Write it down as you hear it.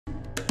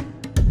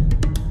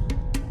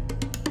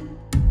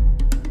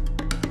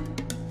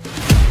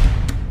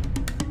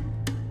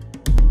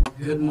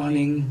Good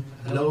morning,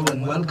 hello,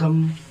 and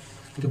welcome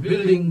to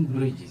Building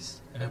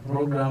Bridges, a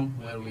program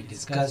where we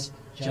discuss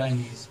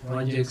Chinese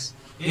projects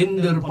in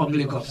the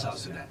Republic of South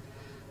Sudan.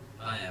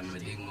 I am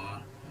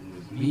Medingwa, and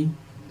with me in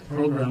the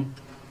program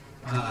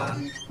are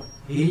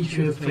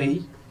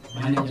HFA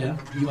Manager,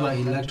 Juba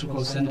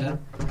Electrical Center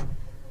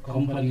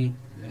Company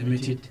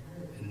Limited,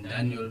 and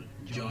Daniel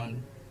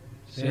John,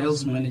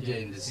 Sales Manager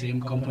in the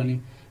same company.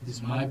 It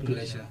is my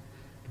pleasure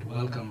to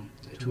welcome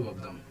the two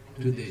of them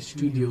to the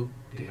studio,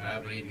 the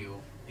Arab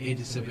Radio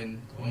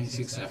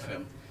 87.6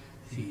 FM,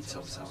 Feeds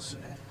of South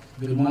Sudan.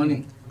 Good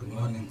morning. Good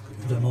morning.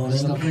 Good morning.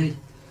 Mr. Faye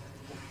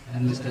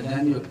and Mr.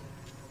 Daniel.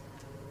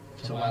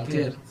 Sabah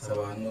al-Khair.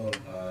 Sabah al-Noor,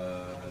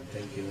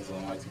 thank you so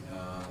much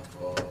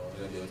for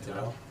Radio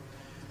Terra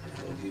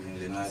for giving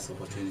the nice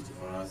opportunity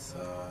for us,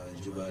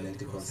 Juba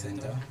Electrical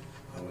Center.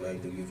 I would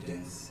like to give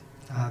thanks.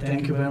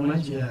 Thank you very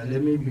much.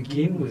 Let me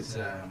begin with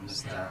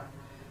Mr.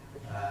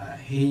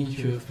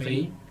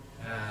 HFA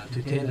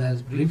to tell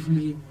us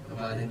briefly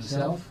about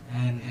himself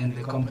and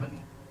the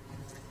company.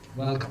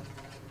 Welcome.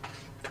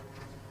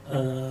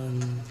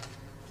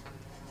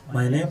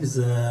 My name is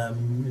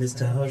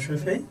Mr.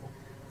 Hoshrefe.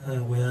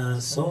 We are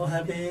so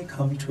happy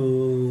come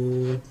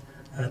to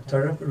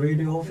Arab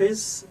Radio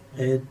office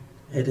at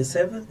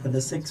 87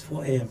 and 6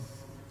 4 a.m.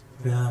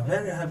 We are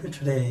very happy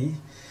today.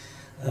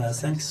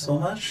 Thanks so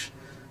much.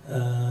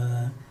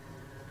 Our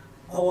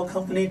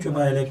company,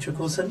 Juba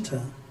Electrical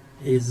Center,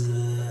 is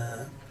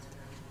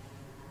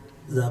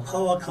the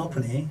power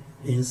company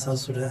in South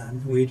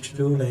Sudan, which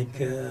do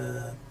like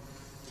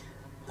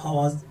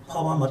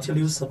power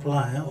material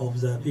supply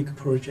of the big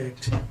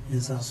project in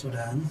South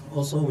Sudan.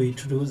 Also, we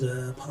do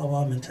the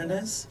power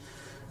maintenance,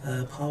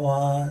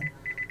 power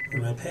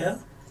repair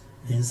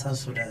in South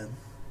Sudan.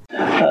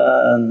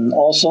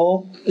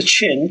 Also,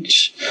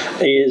 Change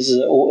is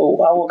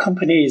our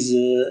company is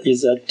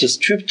a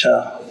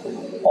distributor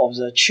of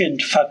the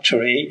Change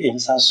factory in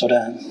South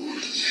Sudan.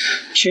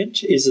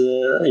 Change is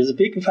a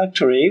big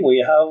factory. We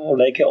have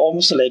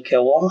almost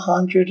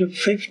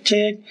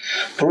 150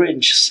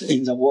 branches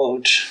in the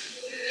world.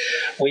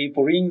 We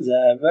bring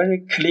the very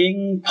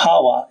clean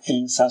power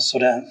in South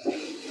Sudan,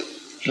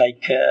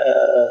 like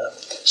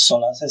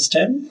solar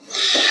system,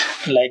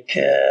 like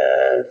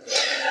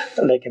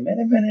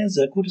many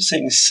the good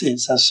things in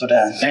South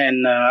Sudan.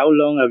 And how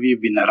long have you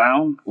been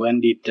around?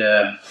 When did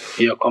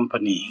your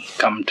company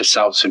come to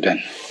South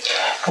Sudan?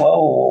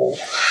 Well,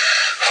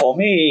 for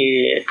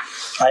me,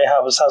 I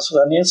have a South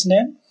Sudanese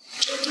name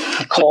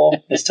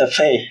called Mr.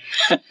 Faye.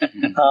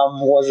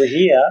 Was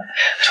here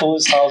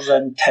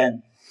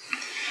 2010.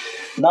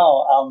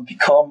 Now I'm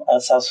become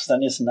a South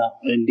Sudanese now.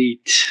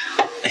 Indeed.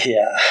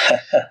 Yeah.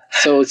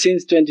 So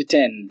since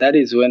 2010, that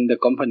is when the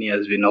company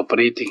has been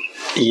operating.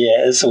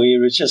 Yes, we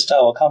registered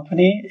our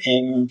company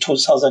in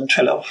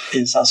 2012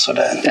 in South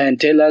Sudan. And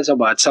tell us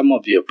about some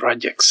of your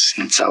projects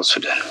in South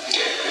Sudan.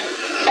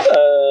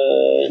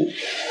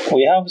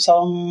 We have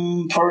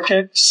some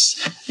projects,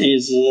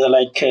 is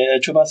like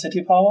Juba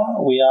City Power.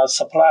 We are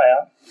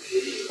supplier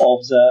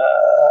of the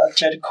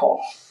JEDCO.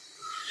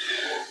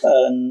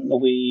 And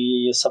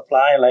we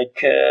supply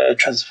like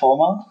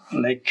transformer,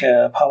 like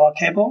power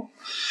cable.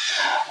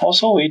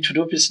 Also, we to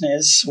do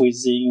business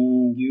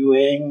within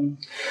UN,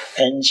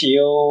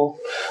 NGO.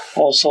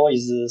 Also,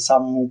 is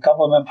some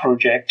government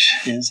project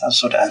in South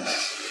Sudan.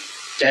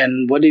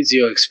 And what is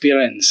your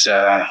experience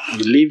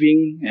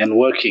living and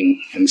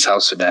working in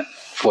South Sudan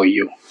for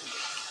you?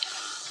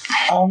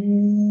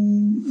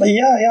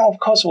 Yeah, of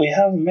course, we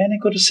have many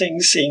good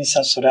things in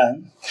South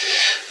Sudan.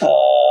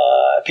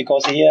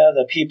 Because here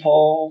the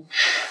people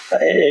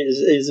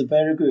is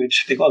very good,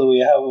 because we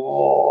have,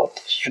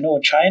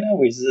 China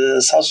with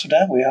South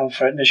Sudan, we have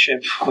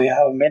friendship. We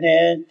have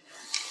many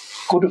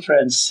good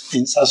friends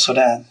in South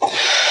Sudan.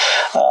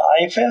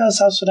 I feel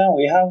South Sudan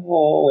we have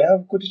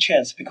good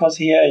chance, because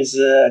here is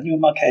a new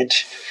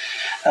market.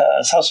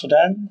 South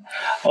Sudan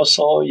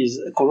also is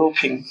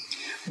grouping.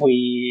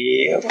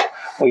 We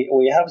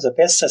have the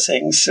best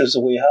things. So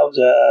we have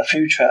the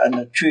future and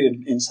the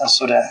dream in South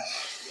Sudan.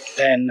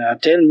 And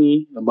tell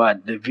me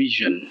about the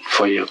vision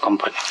for your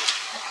company.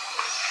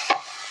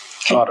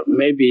 Or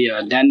maybe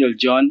Daniel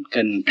John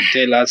can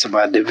tell us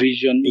about the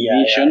vision,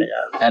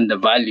 and the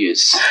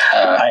values.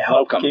 I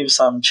hope to give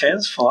some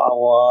chance for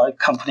our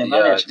company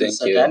manager,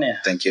 Mr. Daniel.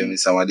 Thank you,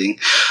 Mr. Mading.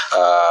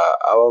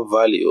 Our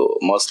value,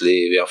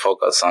 mostly we are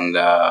focused on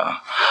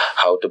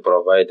how to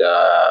provide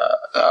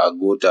a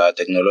good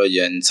technology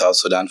in South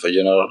Sudan for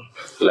general,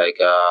 like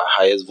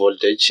highest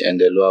voltage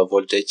and the lower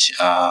voltage.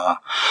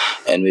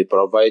 And we're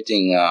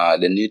providing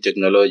the new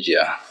technology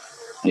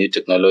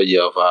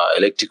of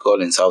electrical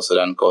in South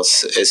Sudan,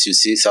 because as you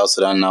see, South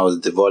Sudan now is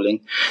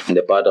devolving in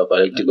the part of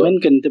electrical.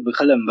 ممكن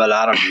تتكلم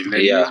بالعربي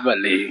بالنسبة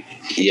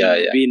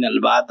للجنوبيين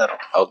اللي بحضروا.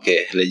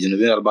 Okay,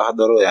 للجنوبيين اللي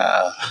بحضروا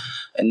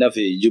إن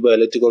في جوبا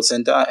electrical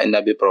center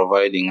إن be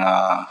providing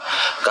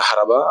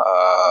كهرباء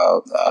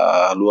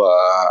اللي هو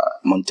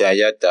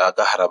منتجات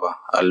كهرباء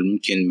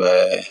الممكن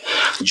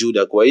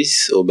جودة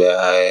كويس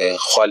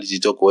وبكواليتي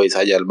تو كويس،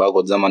 حاجة اللي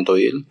باخد زمن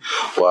طويل،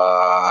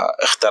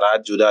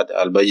 واختراعات جودات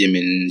اللي بيجي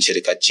من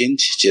شركة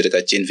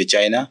تشين في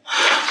تشاينا،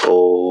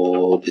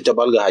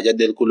 وتبقى حاجات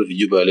دي كله في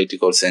جوبا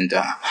electrical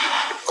center.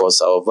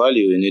 Because our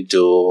value, we need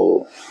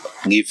to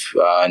give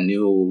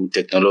new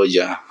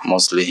technology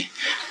mostly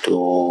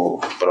to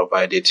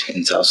provide it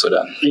in South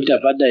Sudan. أنت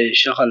بدأ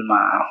الشغل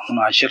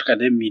مع شركة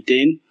دي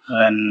 200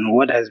 and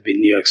what has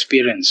been your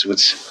experience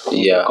with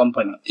the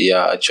company?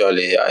 Yeah,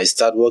 actually I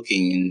started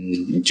working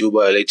in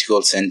Juba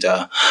Electrical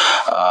Center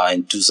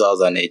in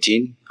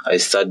 2018. I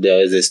started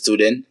there as a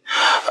student.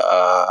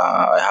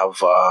 I have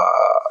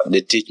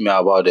they teach me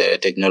about the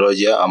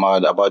technology,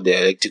 about the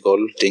electrical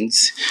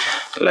things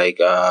like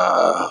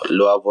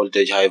lower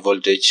voltage, high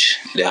voltage,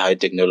 the high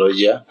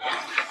technology.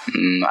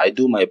 I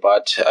do my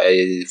part.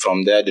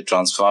 From there they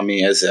transfer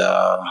me as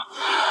a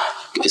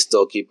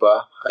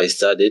storekeeper. I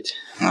studied.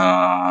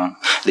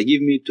 They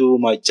give me too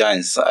much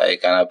chance. I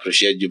can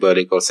appreciate Juba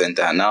Electrical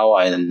Center. Now,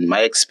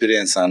 my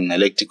experience on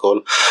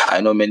electrical,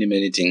 I know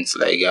many things.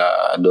 Like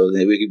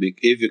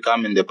if you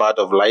come in the part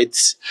of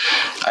lights,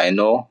 I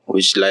know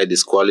which light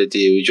is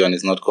quality, which one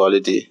is not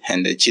quality.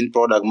 And the chin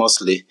product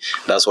mostly,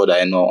 that's what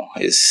I know.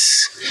 Is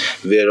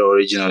very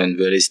original and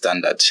very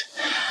standard.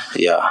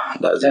 Yeah,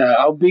 that's it.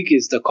 How big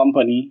is the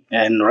company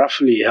and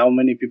roughly how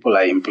many people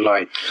are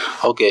employed?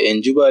 Okay,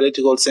 in Juba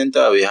Electrical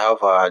Center, we have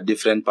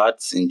different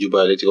parts in Juba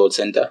Electrical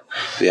Center.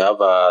 We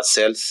have a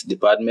sales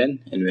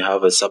department, and we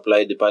have a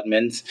supply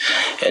department,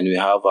 and we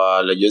have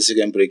a logistics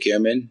and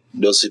procurement.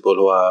 Those people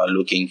who are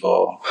looking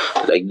for,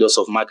 like those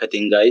of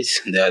marketing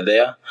guys, they are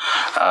there.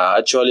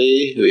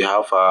 Actually, we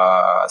have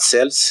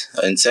sales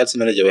and sales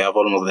manager. We have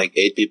almost like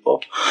 8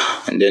 people,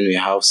 and then we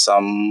have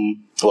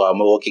some who are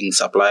working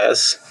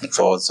suppliers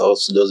for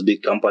those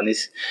big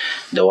companies,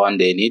 the one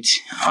they need,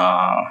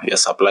 we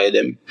supply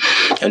them,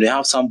 and we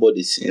have some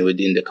bodies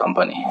within the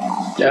company.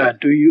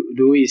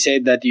 Do we say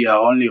that you are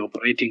only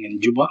operating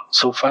in Juba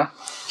so far?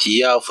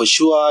 Yeah, for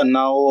sure.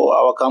 Now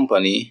our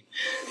company,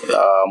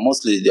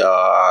 mostly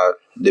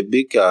the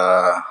big,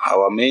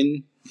 our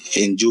main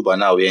in Juba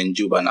now. We're in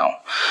Juba now,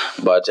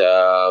 but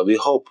we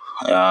hope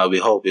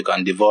we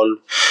can devolve,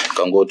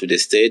 can go to the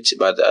state.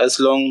 But as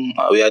long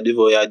we are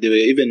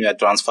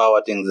transfer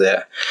our things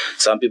there.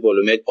 Some people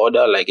will make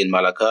order, like in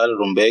Malakal,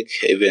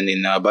 Rumbek, even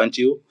in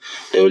Bantu,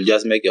 they will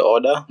just make an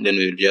order, then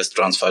we will just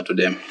transfer to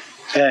them.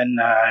 And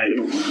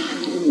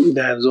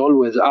there's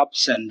always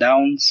ups and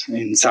downs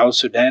in South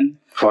Sudan.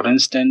 For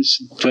instance,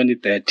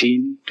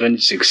 2013,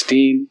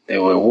 2016,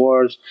 there were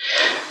wars.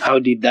 How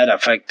did that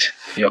affect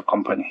your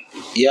company?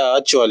 Yeah,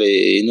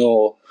 actually,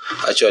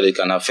 it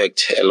can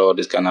affect a lot.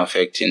 It can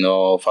affect,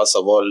 first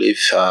of all,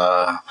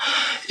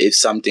 if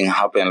something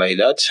happen like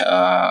that,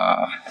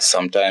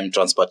 sometimes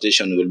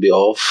transportation will be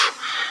off.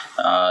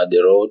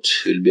 The road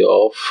will be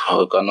off.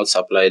 You cannot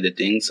supply the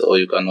things, or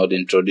you cannot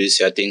introduce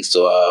your things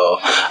to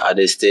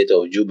other state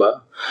of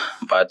Juba.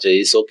 But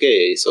it's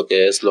okay. It's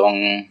okay as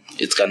long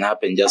it can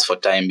happen just for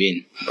time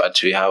being.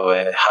 But we have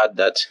heard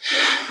that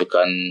we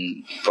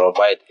can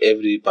provide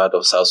every part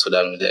of South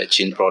Sudan with their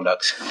chin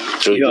products.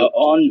 You're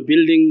on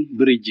Building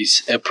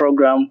Bridges, a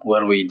program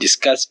where we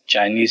discuss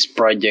Chinese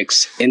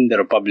projects in the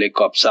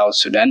Republic of South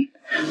Sudan.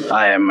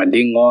 I am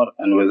Adingor,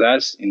 and with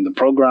us in the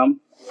program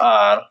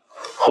are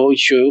Ho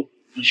Shui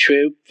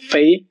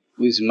Fei,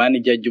 who is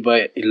manager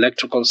Juba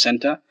Electrical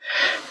Center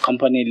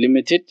Company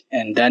Limited,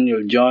 and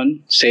Daniel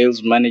John,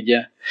 sales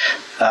manager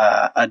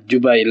at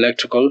Juba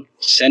Electrical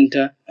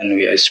Center, and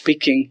we are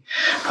speaking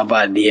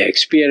about the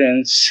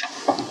experience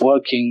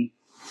working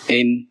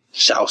in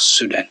South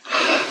Sudan.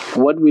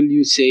 What will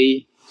you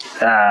say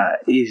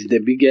is the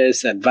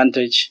biggest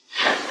advantage?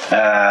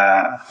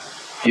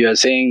 You are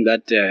saying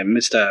that,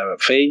 Mr.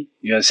 Fei,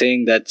 you are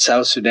saying that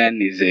South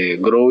Sudan is a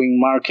growing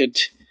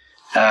market.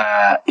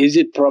 Is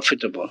it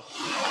profitable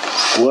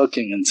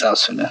working in South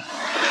Sudan?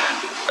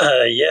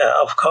 Yeah,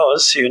 of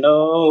course.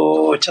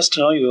 Just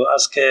now you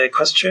asked a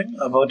question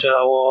about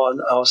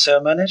our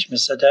sales manager,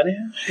 Mr.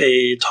 Daniel.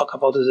 He talked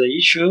about the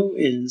issue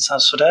in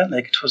South Sudan,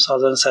 like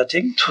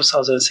 2013,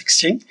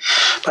 2016.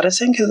 But I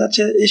think that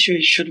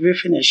issue should be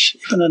finished,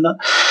 even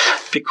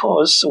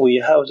because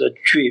we have the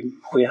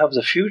dream, we have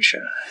the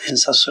future in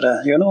South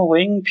Sudan.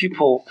 When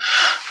people,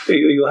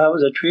 you have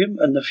the dream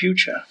and the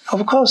future,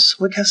 of course,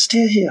 we can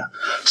stay here.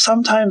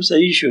 Sometimes the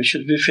issue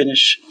should be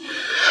finished.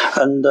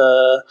 And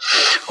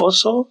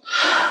also,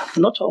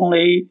 not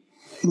only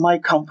my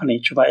company,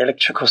 Juba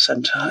Electrical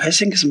Center, I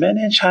think it's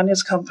many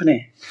Chinese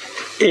companies,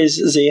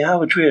 they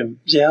have a dream,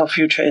 they have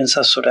future in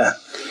South Sudan.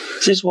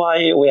 This is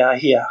why we are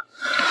here.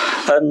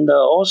 And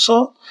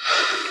also,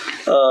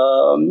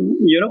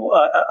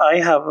 I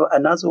have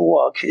another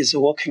work, is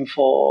working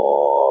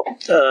for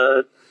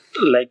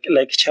like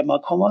Chamber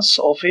of Commerce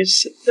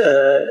office,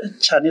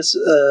 Chinese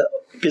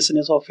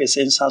business office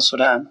in South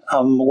Sudan.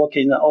 I'm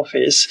working in the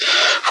office.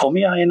 For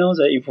me, I know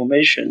the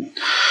information.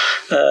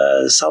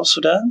 South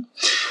Sudan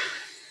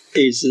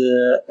is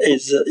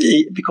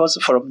because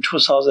from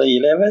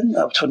 2011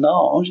 up to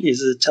now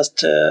is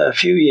just a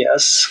few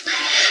years.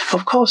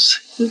 Of course,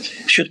 it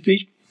should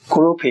be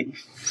grouping.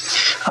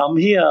 I'm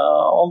here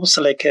almost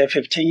like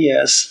 15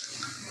 years.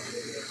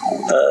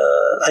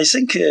 I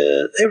think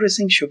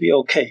everything should be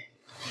okay.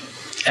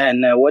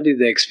 And what is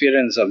the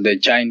experience of the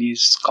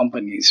Chinese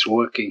companies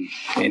working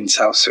in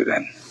South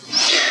Sudan?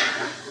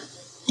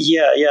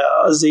 Yeah.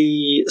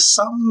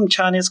 Some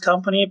Chinese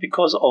company,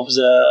 because of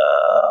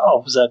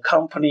the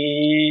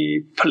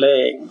company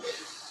playing,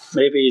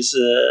 maybe it's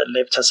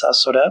left South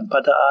Sudan.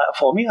 But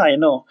for me, I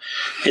know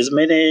it's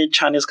many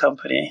Chinese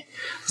company.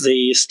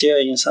 They still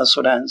in South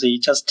Sudan. They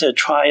just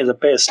try the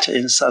best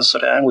in South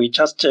Sudan. We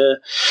just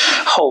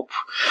hope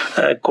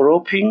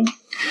grouping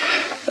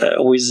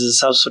with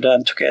South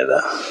Sudan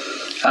together.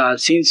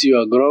 Since you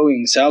are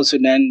growing South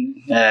Sudan,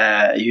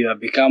 you have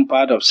become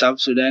part of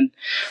South Sudan.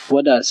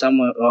 What are some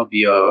of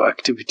your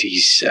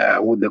activities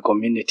with the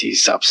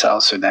communities of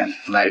South Sudan,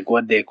 like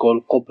what they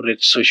call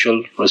corporate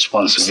social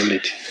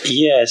responsibility?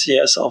 Yes,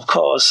 of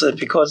course,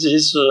 because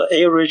this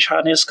every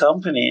Chinese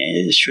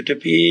company should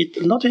be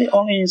not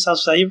only in South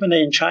Sudan, even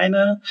in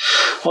China.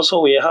 Also,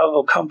 we have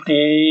a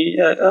company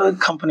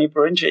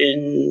branch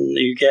in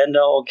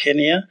Uganda or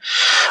Kenya.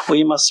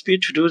 We must be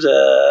to do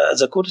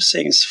the good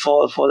things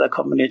for the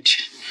community.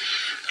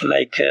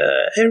 Like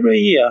every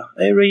year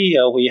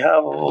we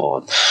have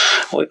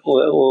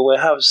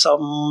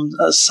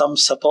some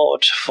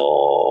support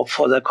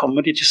for the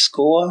community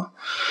school.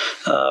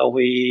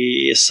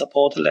 We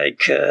support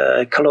like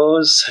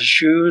clothes,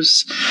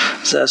 shoes,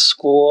 the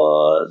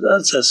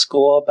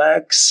school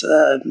bags,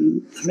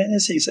 many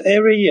things.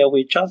 Every year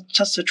we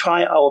just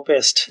try our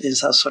best in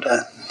South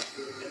Sudan.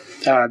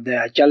 There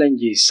are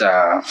challenges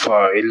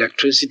for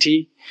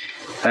electricity.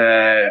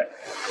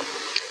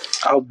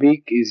 How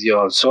big is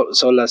your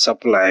solar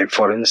supply,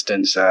 for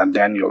instance,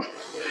 Daniel?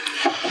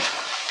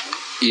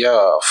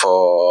 Yeah,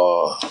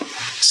 for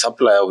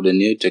supply of the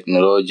new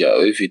technology,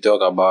 if you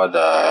talk about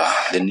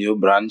the new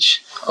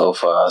branch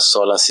of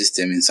solar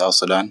system in South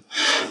Sudan,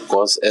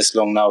 because as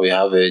long now we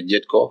have a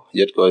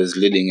JETCO is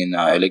leading in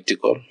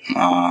electrical.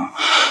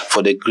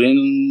 For the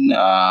green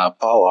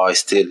power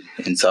still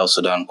in South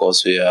Sudan,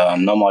 because we are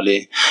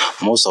normally,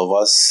 most of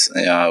us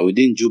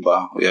within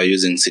Juba, we are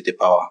using city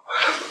power.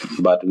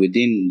 But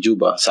within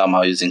Juba, some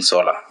are using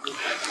solar.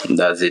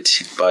 That's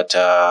it. But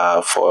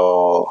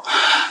for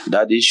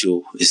that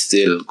issue, is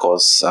still,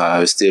 because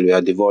we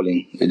are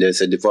devolving. There's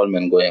a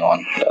development going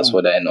on. That's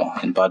what I know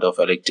in part of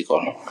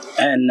electrical.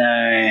 And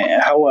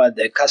how are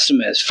the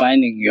customers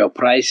finding your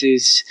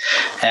prices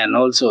and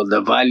also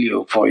the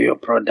value for your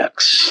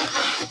products?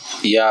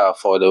 Yeah,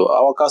 for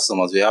our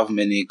customers, we have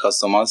many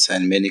customers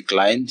and many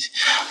clients.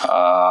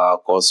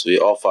 Because we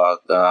offer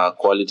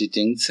quality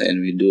things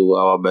and we do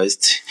our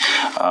best.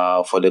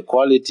 For the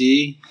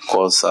quality,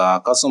 because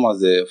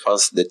customers,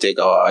 they take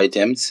our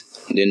items.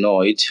 They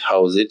know it,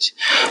 how's it.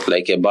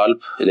 Like a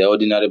bulb, the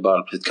ordinary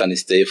bulb, it can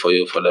stay for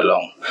you for the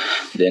long.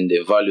 Then they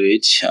value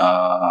it.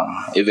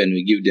 Even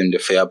we give them the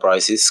fair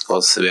prices,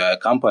 because we are a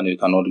company, we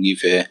cannot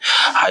give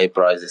high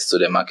prices to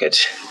the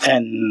market.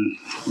 And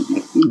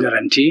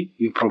guarantee?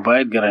 You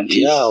provide guarantees?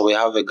 Yeah, we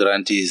have a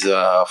guarantees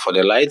for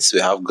the lights.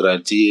 We have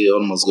guarantee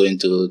almost going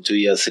to 2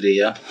 years, 3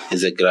 years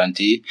is a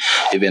guarantee.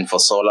 Even for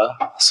solar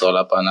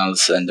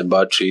panels and the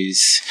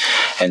batteries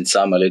and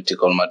some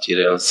electrical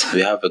materials,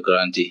 we have a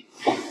guarantee.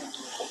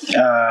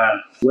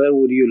 Where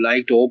would you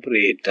like to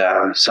operate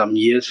some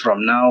years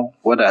from now?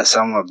 What are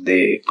some of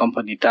the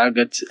company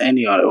targets?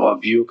 Any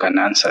of you can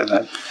answer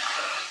that.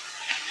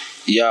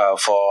 Yeah,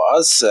 for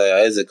us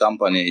as a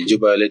company,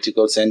 Juba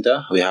Electrical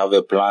Center, we have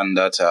a plan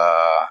that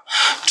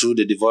through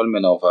the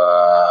development of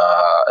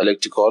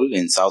electrical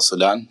in South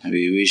Sudan,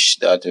 we wish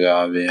that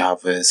we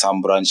have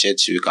some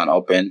branches we can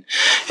open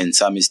in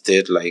some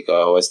states like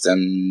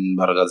Western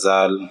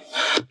Bargazal,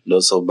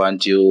 also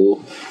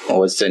Bantu,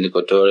 Western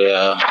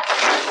Equatoria.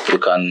 We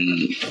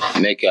can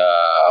make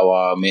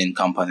our main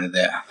company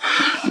there.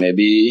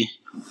 Maybe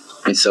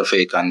Mr.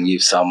 Faye can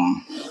give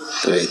some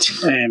to it.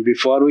 And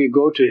before we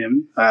go to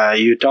him,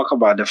 you talk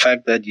about the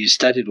fact that you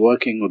started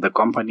working with the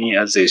company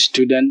as a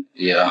student.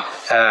 Yeah.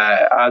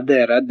 Are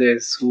there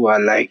others who are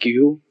like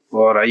you,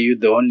 or are you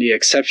the only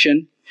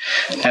exception?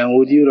 And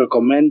would you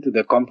recommend to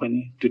the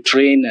company to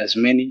train as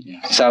many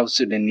South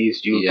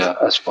Sudanese youth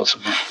as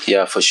possible?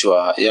 Yeah, for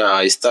sure. Yeah,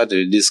 I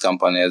started this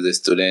company as a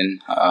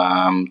student.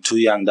 Too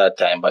young by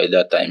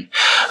that time.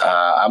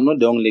 I'm not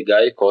the only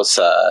guy, because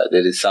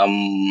there is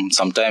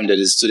sometimes there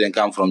is student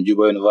come from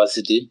Juba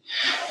University.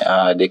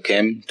 They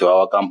came to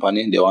our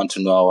company. They want to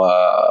know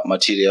our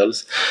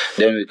materials.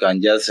 Then we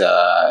can just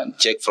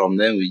check from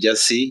them. We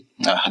just see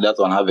that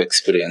one have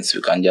experience.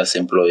 We can just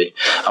employ.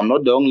 I'm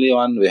not the only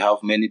one. We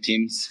have many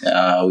teams.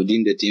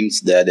 Within the teams,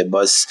 they are the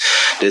best.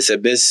 There's the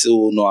best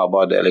who know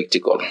about the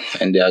electrical,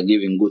 and they are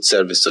giving good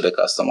service to the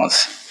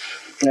customers.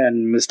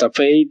 And Mr.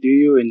 Faye, do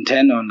you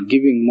intend on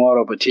giving more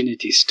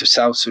opportunities to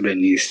South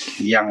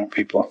Sudanese young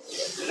people?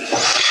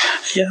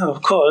 Yeah,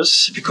 of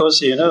course, because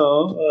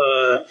before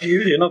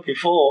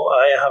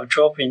I have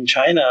job in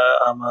China,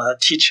 I'm a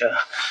teacher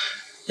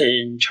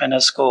in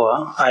China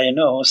school. I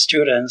know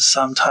students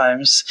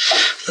sometimes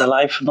the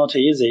life not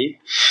easy.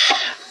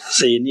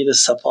 they need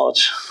support.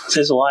 This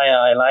is why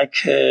I like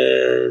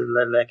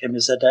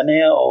Mr.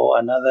 Daniel or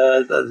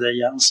another the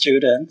young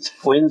student.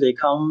 When they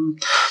come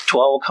to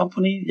our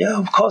company, yeah,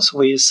 of course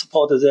we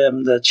support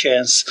them the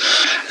chance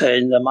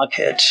in the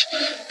market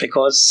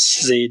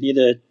because they need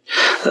a.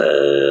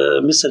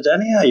 Mr.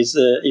 Daniel is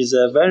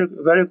a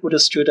very good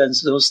student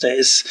those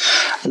days.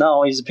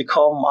 Now he's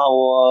become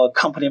our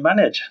company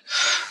manager.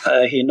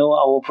 He know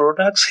our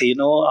products. He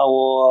know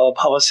our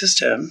power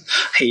system.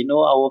 He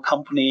know our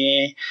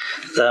company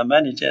the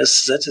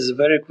managers. That is a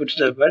very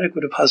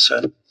good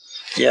person.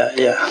 Yeah.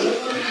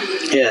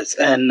 Yes,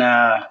 and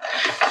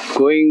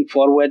going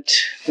forward,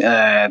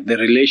 the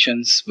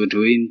relations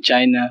between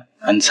China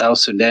and South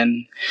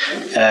Sudan,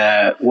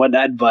 what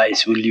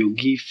advice will you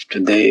give to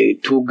the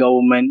two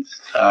governments,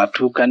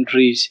 two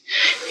countries,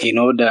 in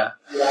order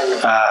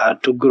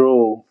to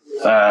grow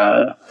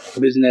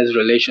business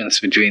relations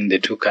between the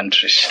two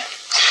countries?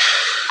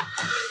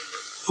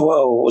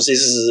 Wow,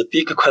 this is a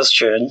big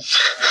question.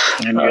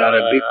 And you are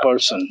a big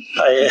person.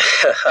 I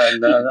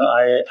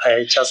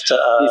just.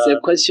 It's a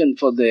question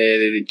for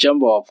the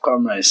Chamber of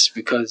Commerce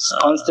because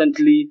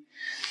constantly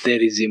there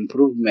is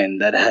improvement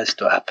that has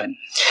to happen.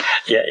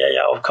 Yeah,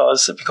 of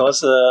course,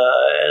 because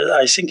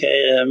I think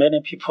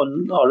many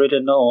people already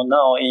know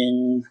now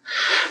in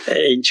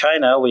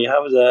China we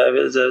have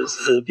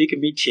the big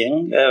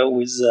meeting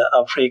with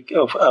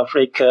Africa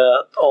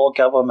all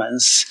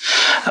governments.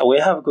 We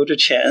have good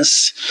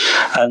chance,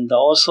 and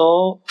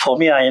also for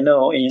me, I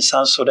know in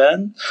South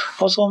Sudan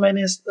also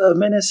many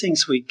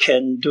things we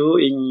can do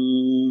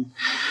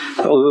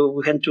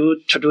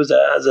to do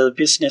the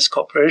business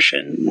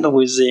cooperation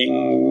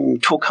within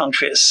two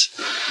countries.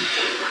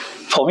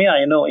 For me,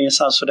 I know in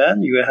South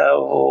Sudan you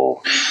have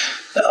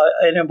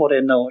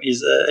anybody know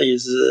is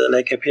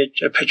like a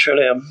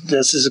petroleum.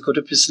 This is a good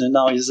business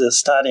now. Is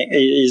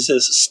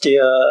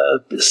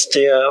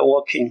still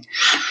working.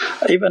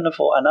 Even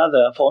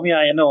for me,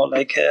 I know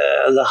like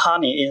the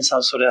honey in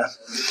South Sudan.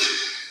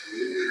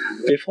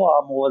 Before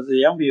I was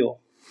young,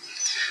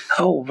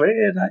 oh,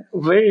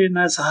 very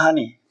nice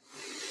honey.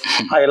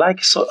 I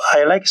like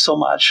so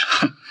much.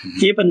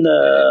 Even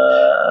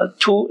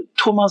 2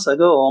 months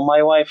ago,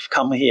 my wife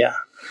come here.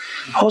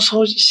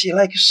 Also, she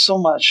likes so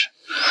much.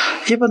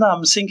 Even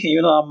I'm thinking,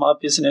 I'm a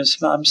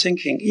businessman. I'm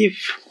thinking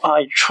if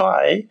I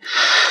try,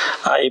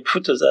 I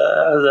put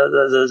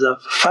the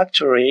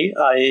factory.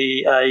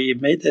 I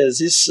made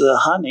this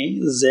honey.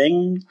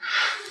 Then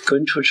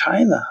going to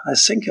China, I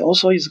think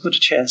also is a good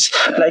chance.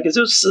 Like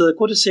those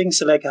good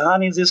things, like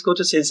honey, these good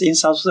things in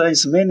South Sudan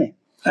is many.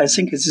 I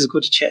think it's a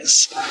good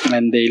chance.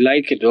 And they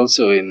like it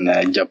also in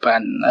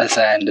Japan, as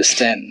I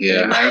understand.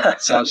 Yeah. They like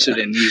South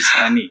Sudanese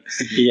honey.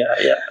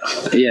 Yeah.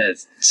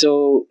 Yes.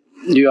 So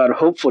you are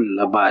hopeful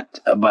about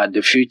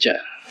the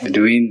future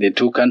between the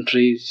two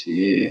countries.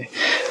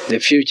 The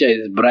future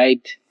is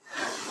bright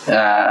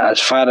as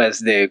far as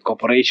the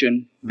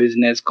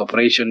business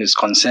cooperation is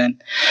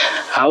concerned.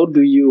 How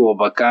do you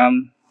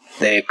overcome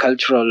the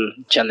cultural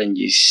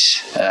challenges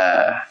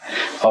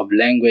of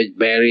language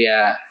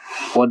barrier?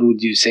 What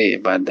would you say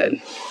about that?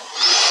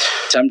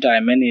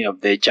 Sometimes many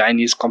of the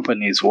Chinese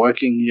companies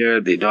working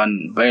here, they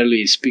don't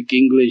barely speak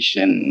English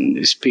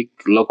and speak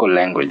local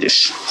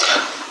languages.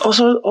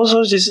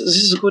 Also, this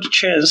is a good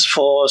chance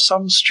for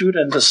some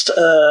students,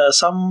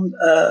 some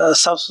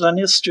South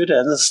Sudanese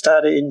students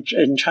study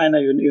in China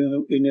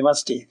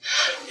university.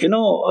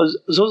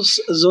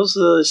 Those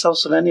South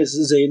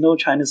Sudanese, they know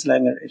Chinese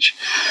language.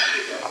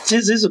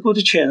 This is a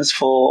good chance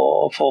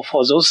for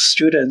those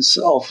students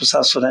of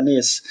South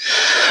Sudanese.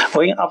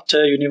 When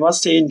after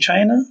university in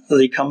China,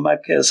 they come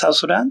back to South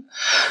Sudan,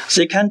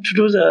 they can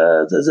do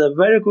the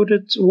very good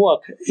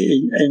work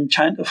in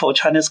China for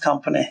Chinese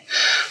company.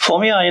 For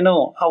me, I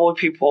know our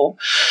people,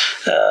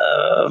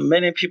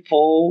 many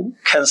people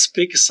can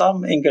speak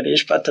some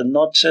English, but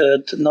not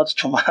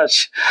too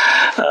much.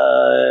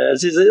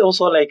 This is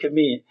also like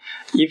me.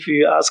 If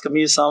you ask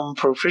me some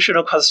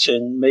professional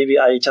question, maybe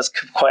I just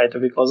keep quiet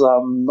because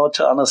I'm not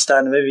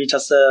understand. Maybe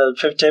just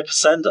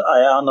 50%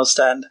 I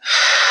understand.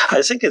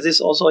 I think this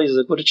also is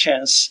a good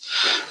chance.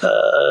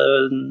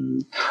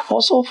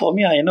 Also for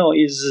me, I know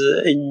is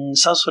in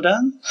South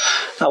Sudan,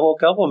 our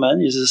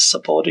government is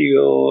support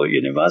your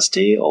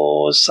university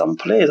or some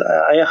place.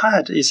 I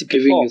had is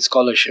giving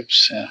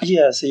scholarships.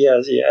 Yeah.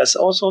 Yes.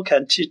 Also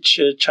can teach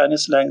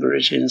Chinese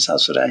language in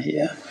South Sudan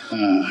here.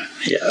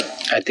 Yeah.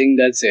 I think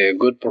that's a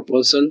good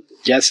proposal.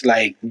 Just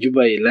like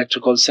Juba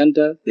Electrical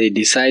Center, they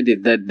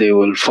decided that they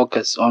will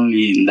focus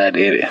only in that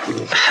area.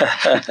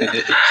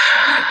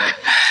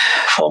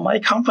 For my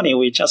company,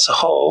 we just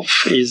hope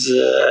is,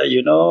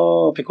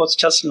 because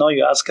just now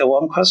you ask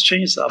one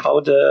question is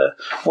about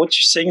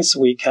which things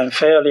we can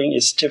failing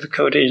is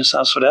difficult in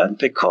South Sudan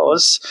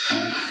because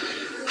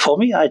for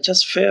me, I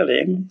just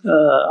feeling,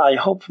 I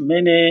hope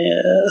many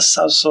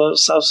South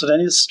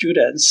Sudanese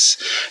students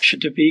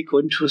should be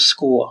going to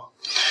school,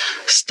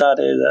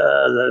 study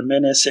the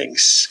many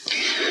things.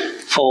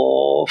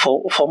 For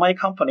my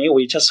company,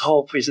 we just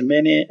hope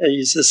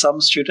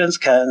some students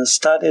can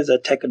study the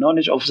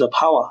technology of the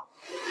power.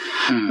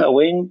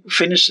 When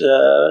finish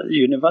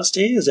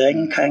university,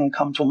 then can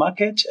come to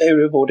market.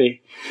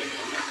 Everybody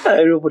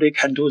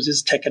can do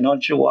this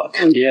technology work.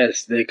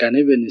 Yes, they can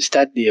even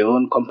start their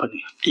own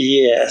company.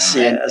 Yes,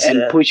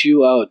 and push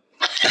you out.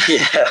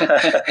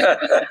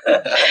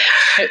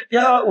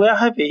 Yeah, we are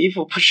happy. If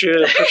you push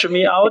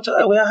me out,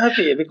 we are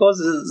happy because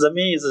the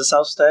means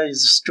South Sudan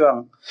is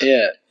strong.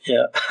 Yeah.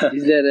 Yeah.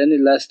 Is there any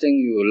last thing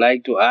you would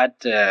like to add?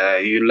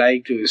 You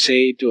like to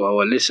say to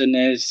our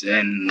listeners,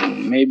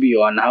 and maybe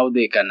on how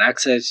they can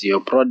access your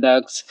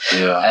products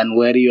and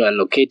where you are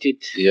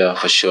located? Yeah,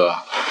 for sure.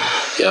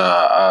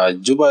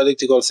 Juba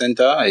Electrical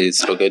Center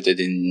is located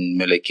in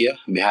Melekia,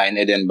 behind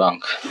Eden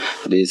Bank.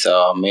 This is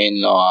our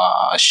main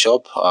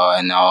shop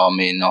and our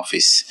main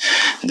office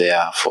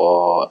there.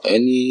 For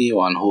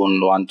anyone who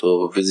want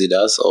to visit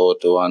us or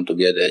to want to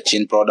get a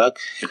chin product,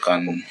 you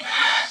can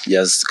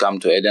just come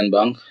to Eden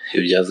Bank.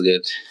 You just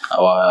get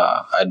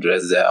our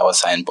address there, our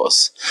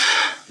signpost.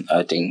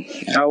 I think.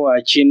 How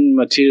are chin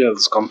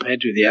materials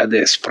compared to the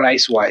others,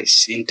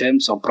 price-wise, in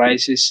terms of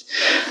prices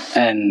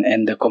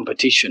and the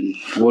competition?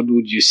 What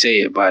would you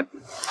say about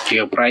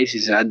your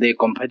prices? Are they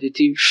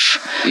competitive?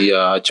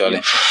 Yeah,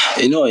 actually,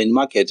 in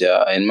market,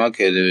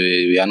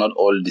 we are not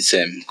all the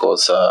same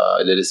because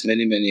there is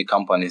many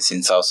companies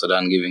in South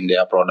Sudan giving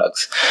their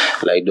products,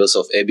 like those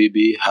of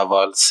ABB,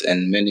 Havells,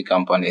 and many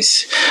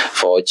companies.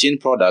 For chin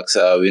products,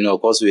 we know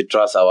because we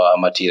trust our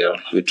material.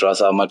 For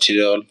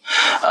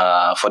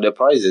the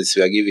prices,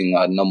 we are giving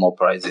normal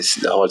prices,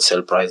 the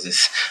wholesale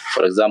prices.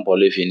 For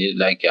example, if you need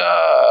like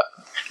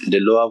the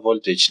lower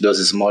voltage,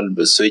 those small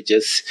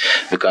switches,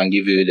 we can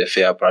give you the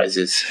fair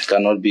prices. It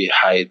cannot be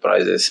high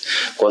prices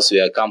because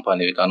we are a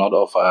company. We cannot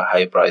offer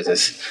high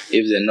prices.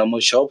 If the normal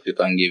shop, you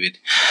can give it.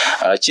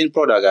 Chin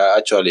product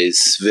actually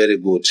is very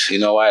good. You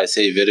know why I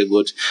say very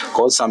good?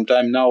 Because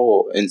sometimes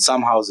now in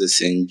some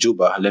houses in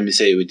Juba, let me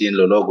say within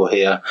Lologo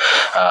here,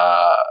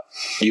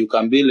 you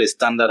can build a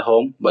standard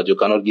home, but you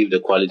cannot give the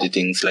quality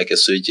things like a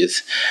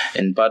switches.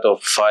 In part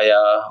of fire,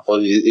 or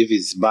if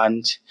it's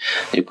burnt,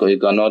 you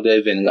cannot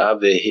even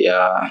have a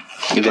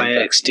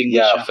fire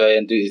extinguisher. Yeah, fire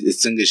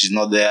extinguisher is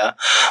not there.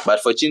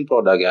 But for chin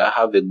product, I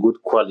have a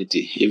good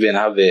quality. Even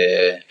have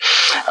a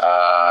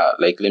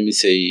like, let me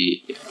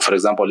say, for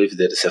example, if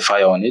there is a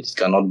fire on it, it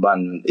cannot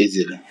burn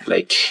easily.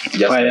 Like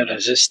just fire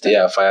resistant.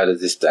 Yeah, fire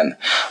resistant.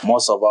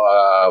 Most of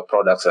our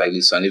products like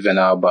this one, even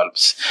our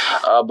bulbs.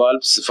 Our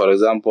bulbs, for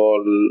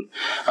example,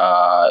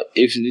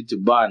 if you need to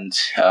burn,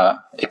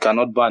 it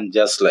cannot burn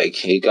just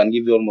like, it can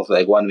give you almost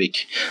like 1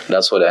 week.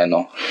 That's what I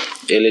know.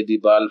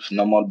 LED bulb,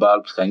 normal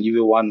bulbs can give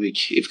you 1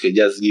 week if it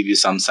just give you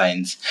some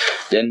signs.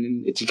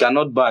 Then it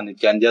cannot burn, it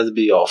can just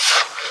be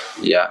off.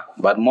 Yeah,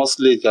 but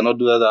mostly it cannot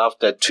do that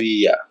after 2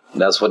 years.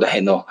 That's what I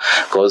know.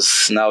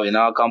 Because now in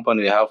our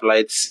company we have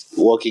lights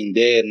working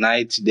day and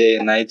night.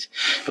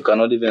 You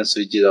cannot even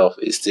switch it off.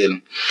 It's still,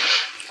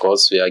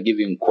 because we are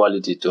giving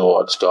quality to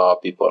our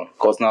people.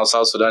 Because now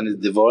South Sudan is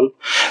devolved,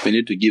 we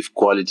need to give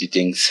quality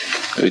things.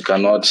 We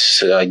cannot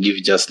give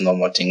just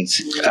normal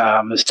things.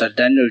 Mr.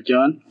 Daniel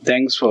John,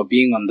 thanks for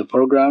being on the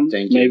program.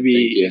 Thank you.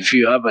 Maybe if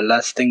you have a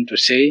last thing to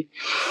say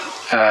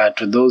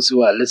to those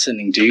who are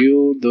listening to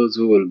you, those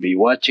who will be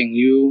watching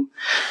you,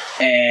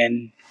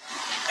 and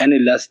any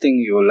last thing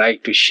you would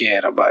like to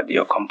share about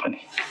your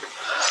company.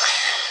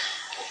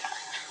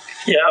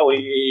 Yeah,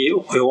 we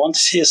want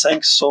to say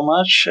thanks so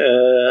much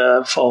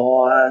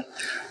for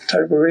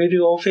Turbo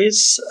Radio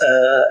Office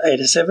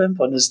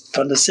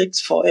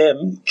 87.6 for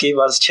M. Give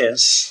us a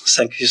chance.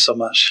 Thank you so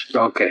much.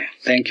 Okay,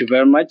 thank you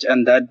very much.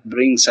 And that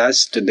brings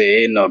us to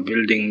the end of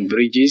Building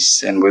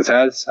Bridges. And with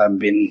us have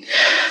been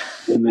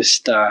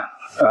Mr.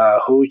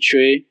 Hu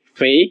Chui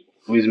Fei,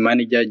 who is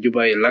manager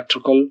Juba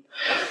Electrical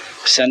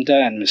Center,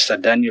 and Mr.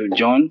 Daniel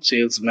John,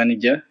 sales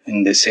manager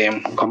in the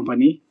same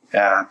company.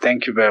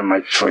 Thank you very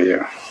much for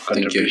your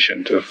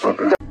contribution to the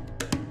program.